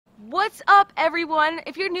What's up, everyone?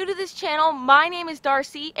 If you're new to this channel, my name is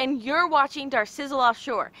Darcy and you're watching Darcizzle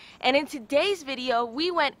Offshore. And in today's video, we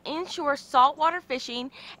went inshore saltwater fishing,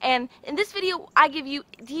 and in this video I give you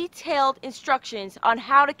detailed instructions on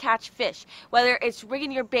how to catch fish, whether it's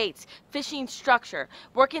rigging your baits, fishing structure,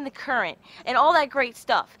 working the current, and all that great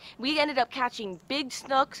stuff. We ended up catching big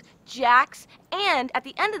snooks, jacks, and at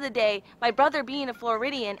the end of the day, my brother, being a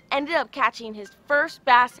Floridian, ended up catching his first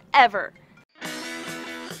bass ever.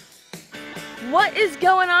 What is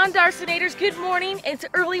going on, Darcinators? Good morning. It's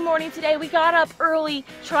early morning today. We got up early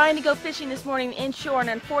trying to go fishing this morning inshore,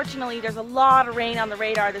 and unfortunately there's a lot of rain on the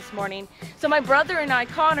radar this morning. So my brother and I,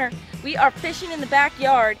 Connor, we are fishing in the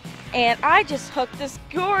backyard, and I just hooked this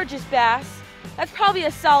gorgeous bass. That's probably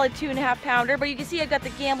a solid 2.5 pounder, but you can see I got the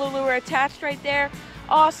gambler lure attached right there.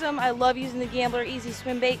 Awesome. I love using the gambler easy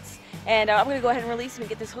swim baits, and I'm gonna go ahead and release him and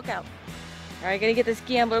get this hook out. All right, gonna get this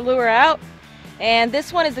gambler lure out. And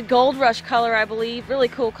this one is the Gold Rush color, I believe. Really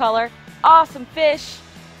cool color. Awesome fish.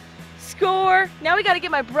 Score. Now we got to get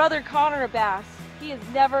my brother Connor a bass. He has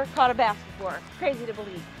never caught a bass before. Crazy to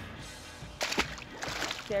believe.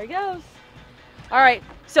 There he goes. All right,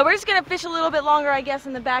 so we're just going to fish a little bit longer, I guess,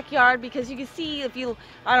 in the backyard, because you can see, if you,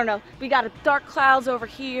 I don't know, we got dark clouds over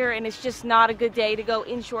here, and it's just not a good day to go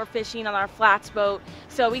inshore fishing on our flats boat.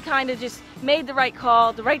 So we kind of just made the right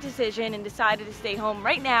call, the right decision, and decided to stay home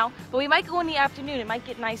right now. But we might go in the afternoon. It might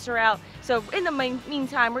get nicer out. So in the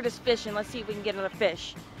meantime, we're just fishing. Let's see if we can get another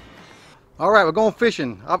fish. All right, we're going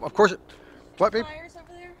fishing. Of course. What, babe? Pliers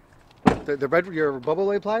over there? The red, your bubble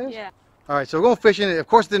lay pliers? Yeah. All right, so we're going fishing. Of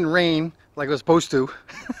course, it didn't rain like it was supposed to.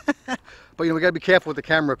 But, you know, we got to be careful with the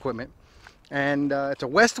camera equipment. And it's a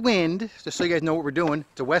west wind, just so you guys know what we're doing.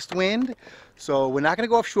 It's a west wind, so we're not going to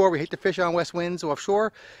go offshore. We hate to fish on west winds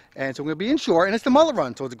offshore. And so we're going to be inshore, and it's the mullet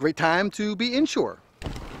run, so it's a great time to be inshore.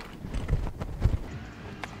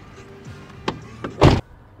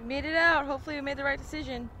 We made it out. Hopefully we made the right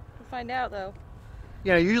decision. We'll find out, though.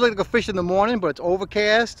 You know, usually like to go fish in the morning, but it's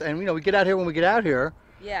overcast, and, you know, we get out here when we get out here.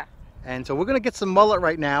 Yeah. And so we're going to get some mullet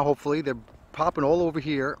right now, hopefully. They're popping all over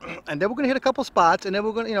here. And then we're going to hit a couple spots, and then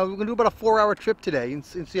we're going to, you know, we're going to do about a 4-hour trip today and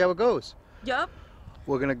see how it goes. Yup.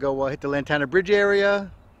 We're going to go hit the Lantana bridge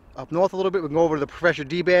area, up north a little bit. We can go over to the Professor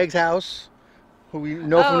D-Bag's house, who we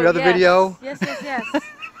know from another video. Yes.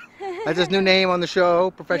 That's his new name on the show,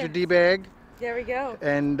 Professor D-Bag. There we go.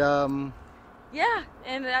 And yeah,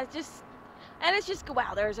 and it's just,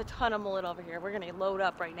 wow, there's a ton of mullet over here. We're gonna load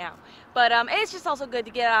up right now. But it's just also good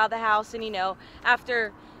to get out of the house, and, you know,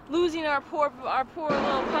 after losing our poor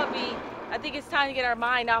little puppy, I think it's time to get our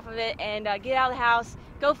mind off of it and get out of the house,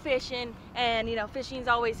 go fishing. And, you know, fishing is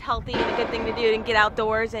always healthy and a good thing to do, and get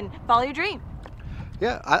outdoors and follow your dream.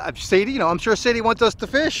 yeah, Sadie, you know, I'm sure Sadie wants us to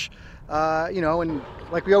fish. You know, and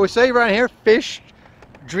like we always say around here, fish,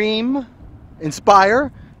 dream,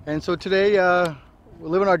 inspire. And so today we're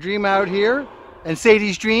living our dream out here, and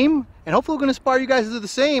Sadie's dream, and hopefully we're going to inspire you guys to do the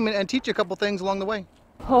same and teach you a couple things along the way.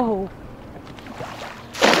 Oh.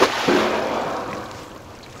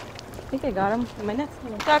 I think I got him in my nets.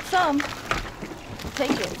 Got some. I'll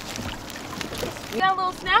take it. We got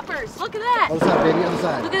little snappers. Look at that. Other side, baby, other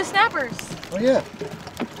side. Look at the snappers. Oh, yeah.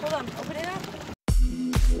 Hold on, open it up.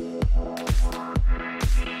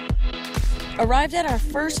 Arrived at our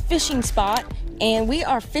first fishing spot, and we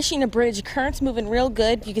are fishing a bridge. Current's moving real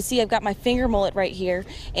good. You can see I've got my finger mullet right here,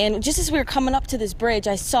 and just as we were coming up to this bridge,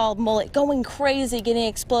 I saw mullet going crazy, getting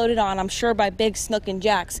exploded on, I'm sure, by big snook and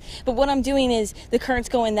jacks. But what I'm doing is the current's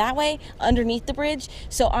going that way underneath the bridge,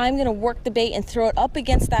 so I'm gonna work the bait and throw it up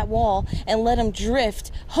against that wall and let them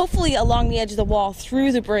drift, hopefully along the edge of the wall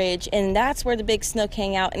through the bridge, and that's where the big snook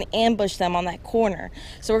hang out, and ambush them on that corner.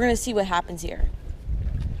 So we're gonna see what happens here.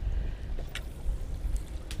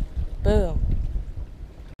 Boom.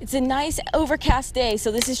 It's a nice overcast day, so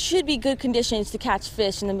this should be good conditions to catch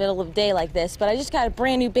fish in the middle of the day like this. But I just got a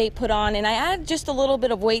brand new bait put on, and I added just a little bit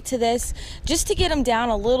of weight to this just to get them down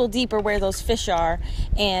a little deeper where those fish are.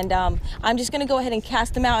 And I'm just going to go ahead and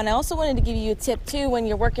cast them out. And I also wanted to give you a tip too, when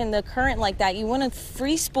you're working the current like that, you want to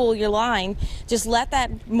free spool your line. Just let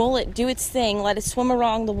that mullet do its thing, let it swim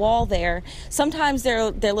along the wall there. Sometimes they're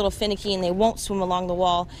a little finicky and they won't swim along the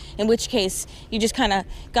wall, in which case you just kind of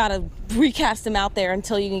got to recast them out there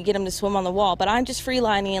until you can get them to swim on the wall. But I'm just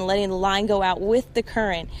freelining and letting the line go out with the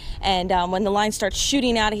current, and when the line starts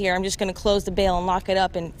shooting out of here, I'm just going to close the bail and lock it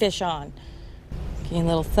up and fish on. Getting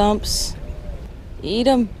little thumps. Eat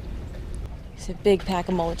them. It's a big pack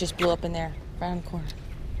of mullet just blew up in there, right on the corner.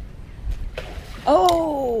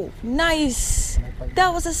 Oh, nice.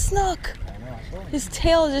 That was a snook. His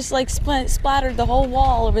tail just like splattered the whole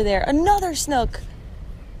wall over there. Another snook.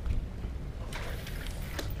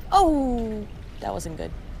 Oh, that wasn't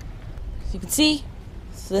good. So you can see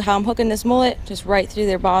how I'm hooking this mullet, just right through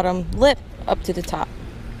their bottom lip up to the top.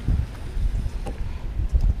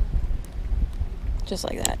 Just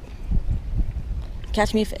like that.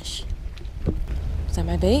 Catch me a fish. Is that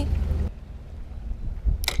my bait?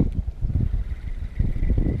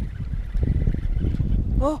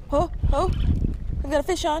 Oh, oh, oh. I've got a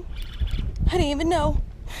fish on. I didn't even know.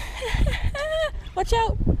 Watch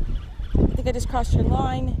out. I think I just crossed your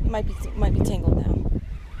line. It might be tangled now.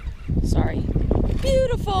 Sorry.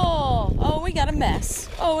 Beautiful. Oh, we got a mess.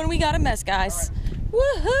 Oh, and we got a mess, guys.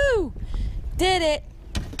 Woohoo! Did it.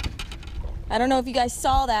 I don't know if you guys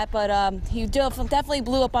saw that, but he definitely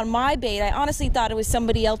blew up on my bait. I honestly thought it was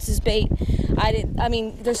somebody else's bait. I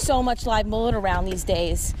mean, there's so much live mullet around these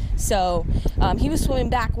days. So he was swimming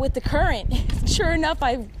back with the current. Sure enough,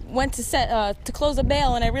 I went to close a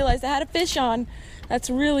bail and I realized I had a fish on. That's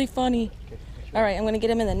really funny. All right, I'm gonna get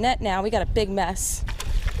him in the net now. We got a big mess.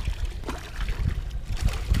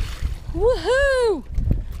 Woohoo!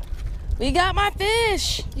 We got my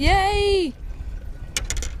fish! Yay!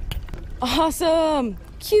 Awesome!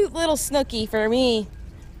 Cute little snooky for me.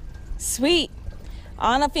 Sweet.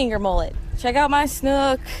 On a finger mullet. Check out my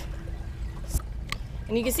snook.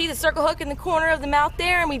 And you can see the circle hook in the corner of the mouth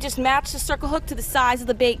there, and we just matched the circle hook to the size of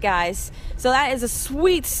the bait, guys. So that is a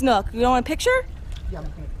sweet snook. You want a picture? Yeah.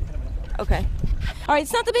 Okay. All right,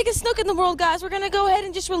 it's not the biggest snook in the world, guys. We're gonna go ahead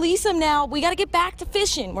and just release him now. We gotta get back to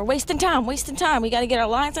fishing. We're wasting time. We gotta get our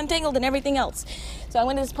lines untangled and everything else. So I'm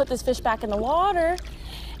gonna just put this fish back in the water,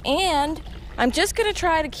 and I'm just gonna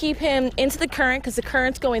try to keep him into the current because the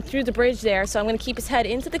current's going through the bridge there. So I'm gonna keep his head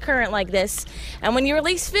into the current like this. And when you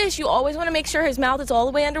release fish, you always wanna make sure his mouth is all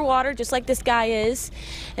the way underwater, just like this guy is.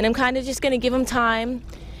 And I'm kinda just gonna give him time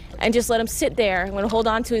and just let him sit there. I'm gonna hold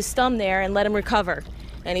on to his thumb there and let him recover.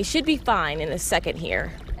 And he should be fine in a second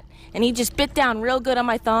here. And he just bit down real good on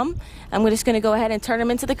my thumb. I'm just gonna go ahead and turn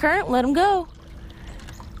him into the current and let him go.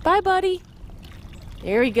 Bye, buddy.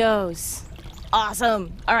 There he goes.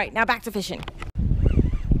 Awesome. All right, now back to fishing.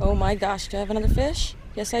 Oh my gosh, do I have another fish?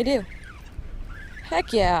 Yes, I do.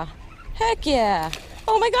 Heck yeah. Heck yeah.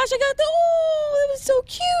 Oh my gosh, I got oh, that was so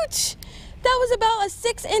cute. That was about a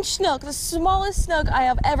 6-inch snook, the smallest snook I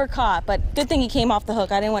have ever caught. But good thing he came off the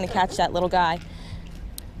hook. I didn't want to catch that little guy.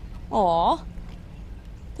 Aw,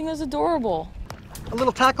 I think it was adorable. A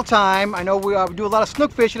little tackle time. I know we do a lot of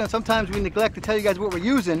snook fishing, and sometimes we neglect to tell you guys what we're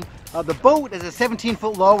using. The boat is a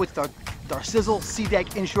 17-foot low. It's the Darcizzle Sea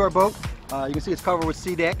Deck Inshore boat. You can see it's covered with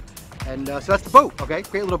Sea Deck, and so that's the boat. Okay,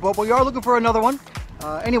 great little boat. But we are looking for another one.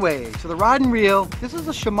 Anyway, so the rod and reel. This is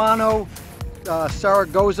a Shimano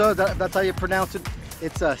Saragoza. That's how you pronounce it.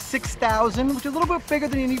 It's a 6,000, which is a little bit bigger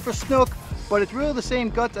than you need for snook. But it's really the same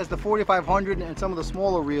guts as the 4,500 and some of the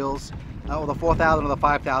smaller reels, or the 4,000 or the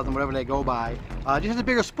 5,000, whatever they go by. Just has a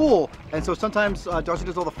bigger spool, and so sometimes Darcy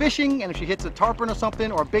does all the fishing, and if she hits a tarpon or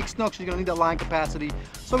something, or a big snook, she's gonna need that line capacity.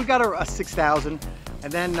 So we got her a 6,000.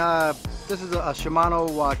 And then this is a Shimano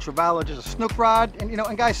crevalles, just a snook rod. And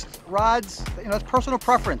and guys, rods, it's personal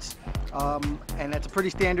preference. And that's a pretty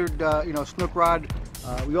standard, snook rod.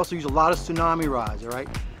 We also use a lot of tsunami rods, all right?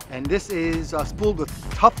 And this is spooled with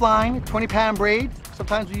tough line, 20-pound braid.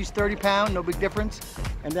 Sometimes we use 30-pound, no big difference.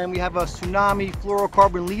 And then we have a tsunami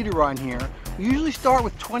fluorocarbon leader on here. We usually start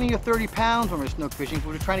with 20 or 30 pounds when we're snook fishing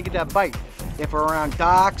because we're trying to get that bite. If we're around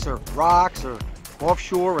docks or rocks or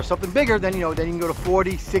offshore or something bigger, then then you can go to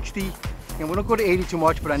 40, 60. And we don't go to 80 too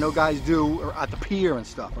much, but I know guys do, or at the pier and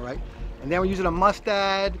stuff, all right? And then we're using a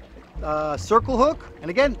mustad circle hook, and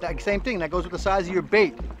again, that same thing, that goes with the size of your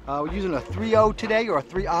bait. We're using a 3/0 today, or a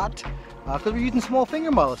 3/0, because we're using small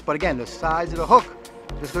finger mullets. But again, the size of the hook,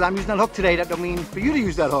 just because I'm using that hook today, that don't mean for you to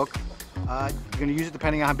use that hook. You're going to use it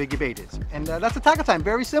depending on how big your bait is. And that's the tackle time,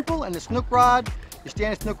 very simple. And the snook rod, your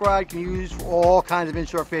standard snook rod, you can use for all kinds of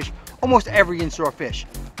inshore fish, almost every inshore fish.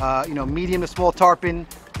 Medium to small tarpon,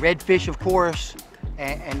 redfish, of course,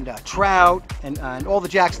 and trout, and all the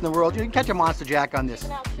jacks in the world. You can catch a monster jack on this,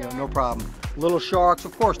 no problem. Little sharks,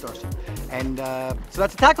 of course, Darcy. And so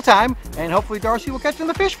that's the tackle time, and hopefully Darcy will catch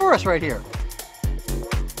the fish for us right here.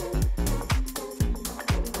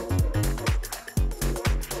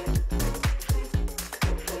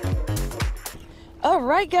 All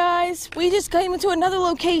right, guys, we just came into another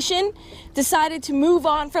location, decided to move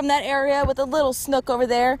on from that area with a little snook over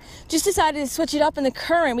there. Just decided to switch it up in the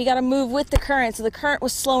current. We got to move with the current. So the current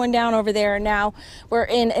was slowing down over there, and now we're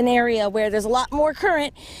in an area where there's a lot more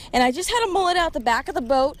current. And I just had a mullet out the back of the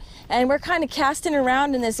boat, and we're kind of casting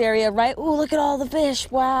around in this area, right? Ooh, look at all the fish.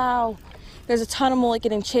 Wow. There's a ton of mullet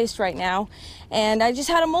getting chased right now. And I just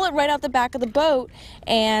had a mullet right out the back of the boat,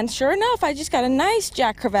 and sure enough, I just got a nice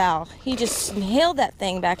jack crevalle. He just nailed that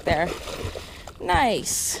thing back there.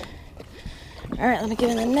 Nice. All right, let me get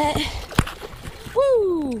in the net.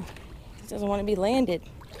 Woo! He doesn't want to be landed.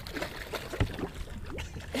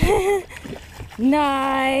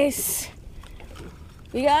 Nice.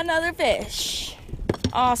 We got another fish.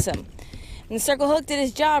 Awesome. And the circle hook did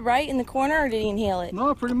his job, right? In the corner, or did he inhale it?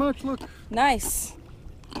 No, pretty much, look. Nice.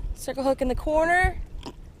 Circle hook in the corner.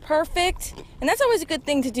 Perfect. And that's always a good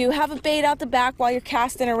thing to do. Have a bait out the back while you're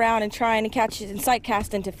casting around and trying to catch it and sight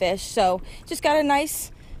cast into fish. So just got a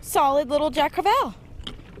nice, solid little jack crevalle.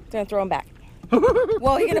 Gonna throw him back.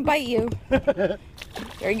 Well, he's gonna bite you. There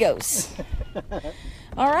he goes.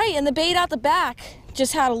 All right, and the bait out the back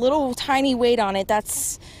just had a little tiny weight on it.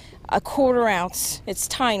 That's a 1/4 ounce. It's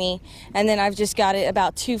tiny. And then I've just got it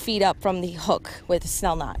about 2 feet up from the hook with a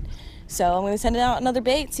snell knot. So I'm gonna send it out another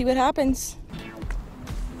bait, see what happens. Good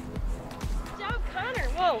job, Connor.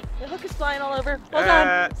 Whoa, the hook is flying all over. Hold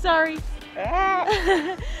on, sorry.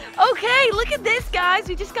 Okay, look at this, guys.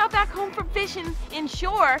 We just got back home from fishing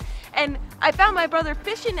inshore, and I found my brother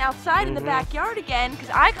fishing outside in the backyard again because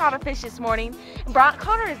I caught a fish this morning. And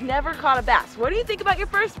Connor has never caught a bass. What do you think about your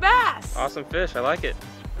first bass? Awesome fish, I like it.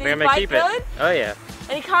 Did he bite good? Oh yeah.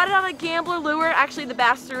 And he caught it on a gambler lure. Actually, the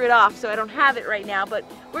bass threw it off, so I don't have it right now, but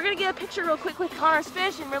we're gonna get a picture real quick with Connor's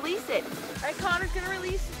fish and release it. All right, Connor's gonna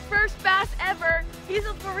release his first bass ever. He's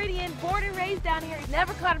a Floridian, born and raised down here. He's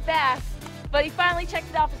never caught a bass, but he finally checked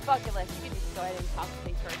it off his bucket list. You can just go ahead and talk to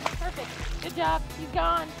me first. Perfect, good job, he's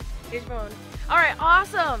gone. Here's your phone. All right,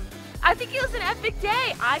 awesome. I think it was an epic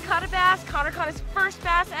day. I caught a bass, Connor caught his first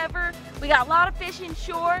bass ever. We got a lot of fish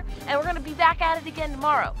inshore, and we're gonna be back at it again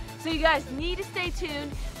tomorrow. So you guys need to stay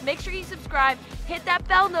tuned. Make sure you subscribe, hit that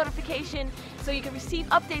bell notification so you can receive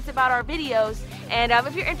updates about our videos. And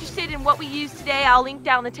if you're interested in what we used today, I'll link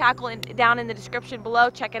down the tackle down in the description below.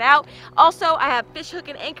 Check it out. Also, I have fish hook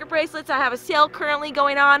and anchor bracelets. I have a sale currently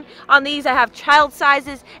going on these. I have child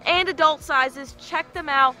sizes and adult sizes. Check them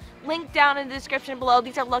out. Link down in the description below.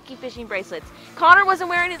 These are lucky fishing bracelets. Connor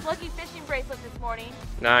wasn't wearing his lucky fishing bracelet this morning.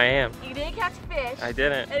 No, I am. He didn't catch a fish. I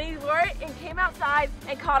didn't. And he wore it and came outside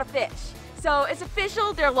and caught a fish. So it's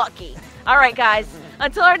official, they're lucky. All right, guys,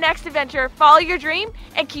 until our next adventure, follow your dream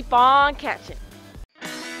and keep on catching.